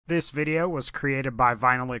This video was created by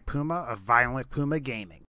VinylicPuma of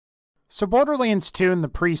VinylicPumaGaming. So Borderlands 2 and the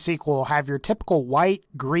pre-sequel have your typical white,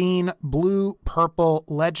 green, blue, purple,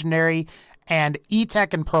 legendary, and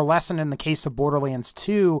E-Tech and Pearlescent in the case of Borderlands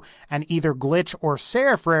 2, and either Glitch or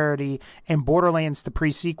Seraph Rarity in Borderlands the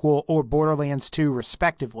pre-sequel or Borderlands 2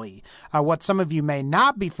 respectively. What some of you may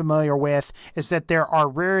not be familiar with is that there are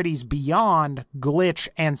rarities beyond Glitch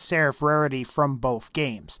and Seraph Rarity from both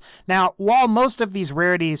games. Now, while most of these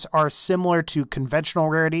rarities are similar to conventional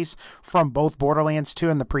rarities from both Borderlands 2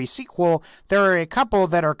 and the pre-sequel, there are a couple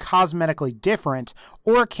that are cosmetically different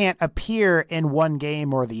or can't appear in one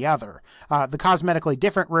game or the other. The cosmetically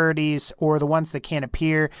different rarities, or the ones that can't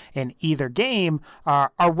appear in either game, are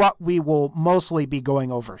what we will mostly be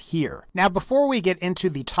going over here. Now, before we get into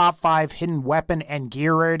the top 5 hidden weapon and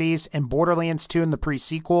gear rarities in Borderlands 2 and the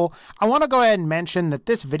pre-sequel, I want to go ahead and mention that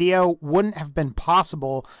this video wouldn't have been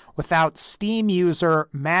possible without Steam user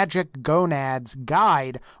Magic Gonads'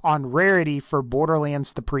 guide on rarity for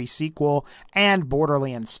Borderlands the pre-sequel and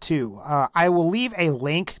Borderlands 2. I will leave a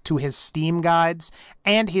link to his Steam guides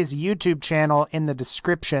and his YouTube channel in the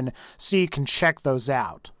description so you can check those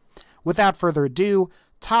out. Without further ado,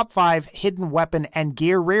 top 5 hidden weapon and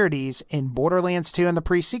gear rarities in Borderlands 2 and the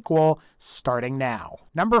pre-sequel, starting now.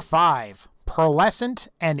 Number 5. Pearlescent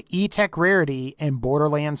and E-Tech rarity in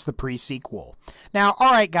Borderlands the pre-sequel. Now,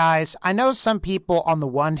 alright guys, I know some people on the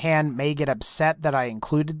one hand may get upset that I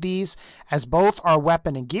included these, as both are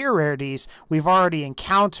weapon and gear rarities we've already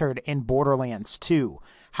encountered in Borderlands 2.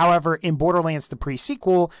 However, in Borderlands the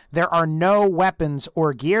pre-sequel, there are no weapons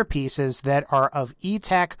or gear pieces that are of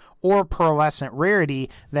E-Tech or Pearlescent rarity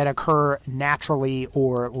that occur naturally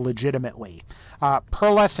or legitimately.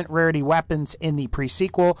 Pearlescent rarity weapons in the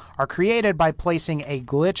pre-sequel are created by placing a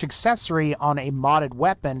glitch accessory on a modded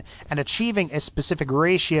weapon and achieving a specific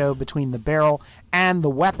ratio between the barrel and the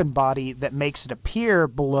weapon body that makes it appear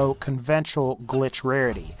below conventional glitch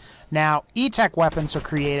rarity. Now, E-Tech weapons are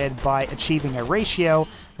created by achieving a ratio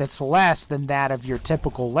that's less than that of your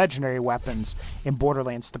typical legendary weapons in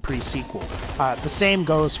Borderlands the pre-sequel. The same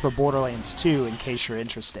goes for Borderlands 2 in case you're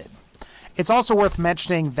interested. It's also worth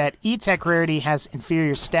mentioning that E-Tech rarity has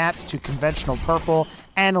inferior stats to conventional purple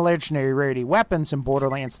and legendary rarity weapons in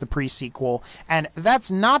Borderlands the pre-sequel, and that's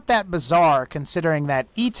not that bizarre considering that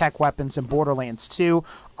E-Tech weapons in Borderlands 2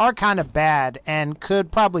 are kind of bad and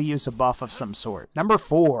could probably use a buff of some sort. Number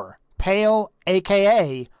 4. Pale,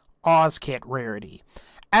 aka OzKit rarity.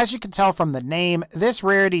 As you can tell from the name, this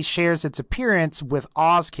rarity shares its appearance with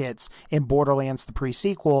OzKits in Borderlands the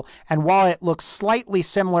pre-sequel, and while it looks slightly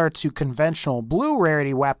similar to conventional blue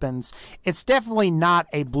rarity weapons, it's definitely not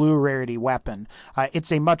a blue rarity weapon.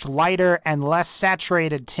 It's a much lighter and less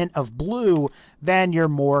saturated tint of blue than your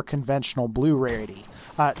more conventional blue rarity.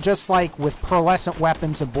 Just like with pearlescent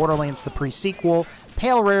weapons in Borderlands the pre-sequel,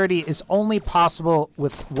 pale rarity is only possible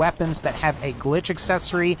with weapons that have a glitch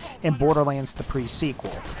accessory in Borderlands the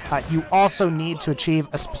pre-sequel. You also need to achieve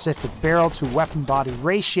a specific barrel to weapon body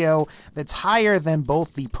ratio that's higher than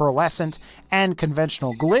both the pearlescent and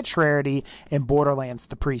conventional glitch rarity in Borderlands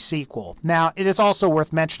the pre-sequel. Now, it is also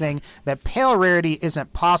worth mentioning that pale rarity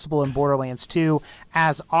isn't possible in Borderlands 2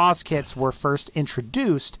 as OzKits were first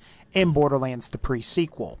introduced in Borderlands the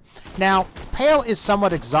pre-sequel. Now, pale is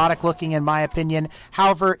somewhat exotic looking in my opinion,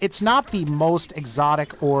 however, it's not the most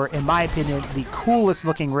exotic or, in my opinion, the coolest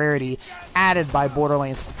looking rarity added by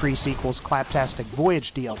Borderlands the pre-sequel's Claptastic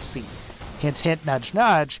Voyage DLC. Hint hint, nudge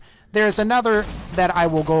nudge, there's another that I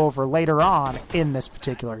will go over later on in this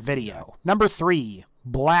particular video. Number 3.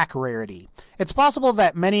 Black rarity. It's possible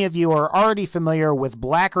that many of you are already familiar with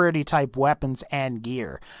black rarity type weapons and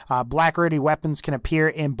gear. Black rarity weapons can appear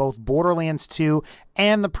in both Borderlands 2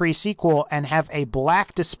 and the pre-sequel and have a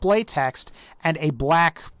black display text and a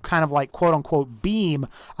black kind of like quote-unquote beam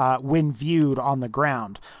when viewed on the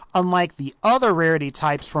ground. Unlike the other rarity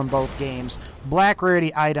types from both games, black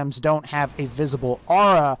rarity items don't have a visible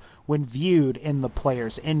aura when viewed in the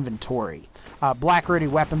player's inventory. Black rarity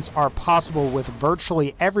weapons are possible with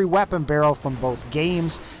virtually every weapon barrel from both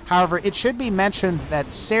games. However, it should be mentioned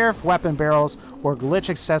that Seraph weapon barrels or glitch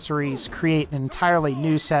accessories create an entirely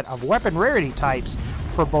new set of weapon rarity types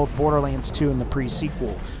for both Borderlands 2 and the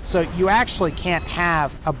pre-sequel. So you actually can't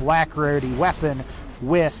have a black rarity weapon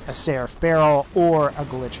with a Seraph barrel or a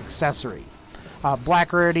glitch accessory.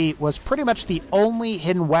 Black Rarity was pretty much the only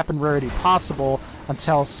hidden weapon rarity possible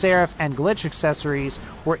until Seraph and Glitch accessories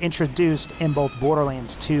were introduced in both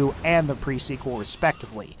Borderlands 2 and the pre-sequel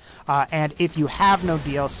respectively. And if you have no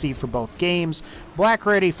DLC for both games, Black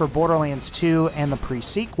Rarity for Borderlands 2 and the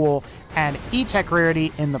pre-sequel, and E-Tech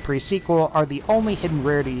Rarity in the pre-sequel are the only hidden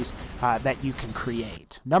rarities that you can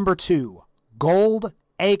create. Number 2, Gold,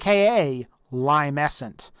 aka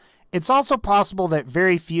Limescent. It's also possible that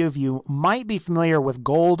very few of you might be familiar with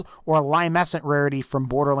Gold or Limescent rarity from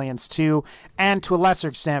Borderlands 2, and to a lesser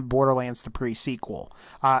extent, Borderlands the pre-sequel.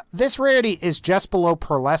 This rarity is just below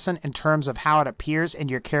Pearlescent in terms of how it appears in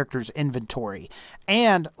your character's inventory,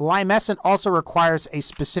 and Limescent also requires a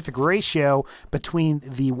specific ratio between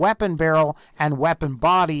the weapon barrel and weapon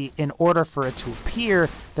body in order for it to appear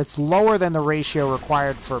that's lower than the ratio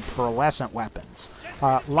required for Pearlescent weapons.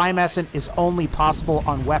 Limescent is only possible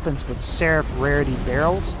on weapons with Seraph rarity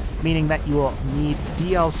barrels, meaning that you will need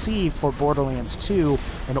DLC for Borderlands 2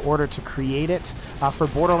 in order to create it. For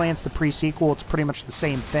Borderlands the pre-sequel, it's pretty much the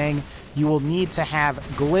same thing. You will need to have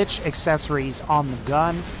glitch accessories on the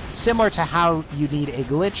gun, similar to how you need a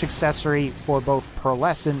glitch accessory for both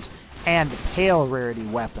Pearlescent and Pale rarity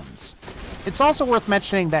weapons. It's also worth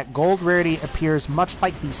mentioning that Gold rarity appears much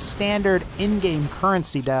like the standard in-game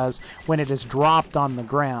currency does when it is dropped on the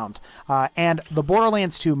ground. And the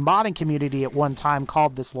Borderlands 2 modding community at one time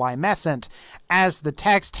called this Limescent, as the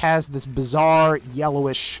text has this bizarre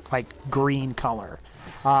yellowish, green color.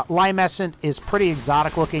 Limescent is pretty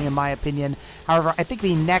exotic looking in my opinion. However, I think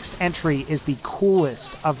the next entry is the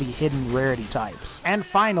coolest of the hidden rarity types. And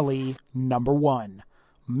finally, number 1,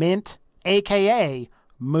 Mint, aka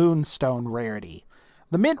Moonstone rarity.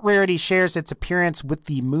 The Mint rarity shares its appearance with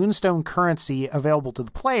the Moonstone currency available to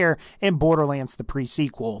the player in Borderlands the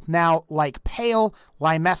pre-sequel. Now, like Pale,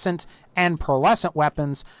 Limescent, and Pearlescent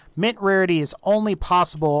weapons, Mint rarity is only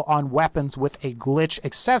possible on weapons with a glitch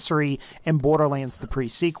accessory in Borderlands the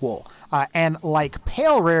pre-sequel. And like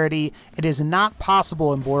Pale rarity, it is not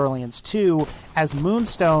possible in Borderlands 2, as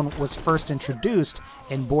Moonstone was first introduced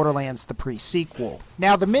in Borderlands the pre-sequel.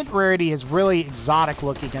 Now, the Mint rarity is really exotic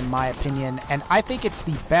looking in my opinion, and I think it's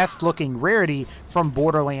the best looking rarity from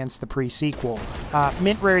Borderlands the pre-sequel.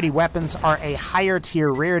 Mint rarity weapons are a higher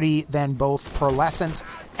tier rarity than both Pearlescent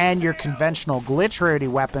and your conventional glitch rarity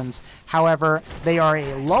weapons. However, they are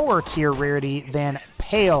a lower tier rarity than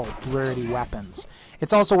Pale rarity weapons.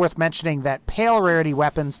 It's also worth mentioning that Pale rarity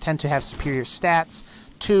weapons tend to have superior stats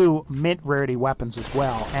to Mint rarity weapons as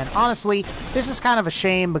well. And honestly, this is kind of a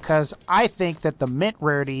shame because I think that the Mint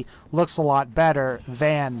rarity looks a lot better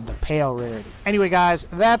than the Pale rarity. Anyway guys,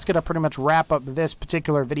 that's going to pretty much wrap up this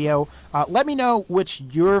particular video. Let me know which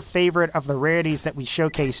your favorite of the rarities that we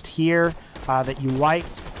showcased here that you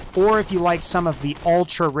liked, or if you like some of the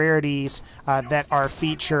ultra rarities that are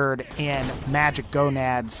featured in Magic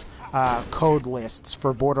Gonads code lists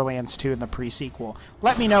for Borderlands 2 and the pre-sequel.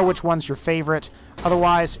 Let me know which one's your favorite.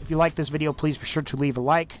 Otherwise, if you like this video, please be sure to leave a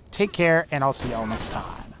like. Take care, and I'll see y'all next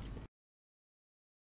time.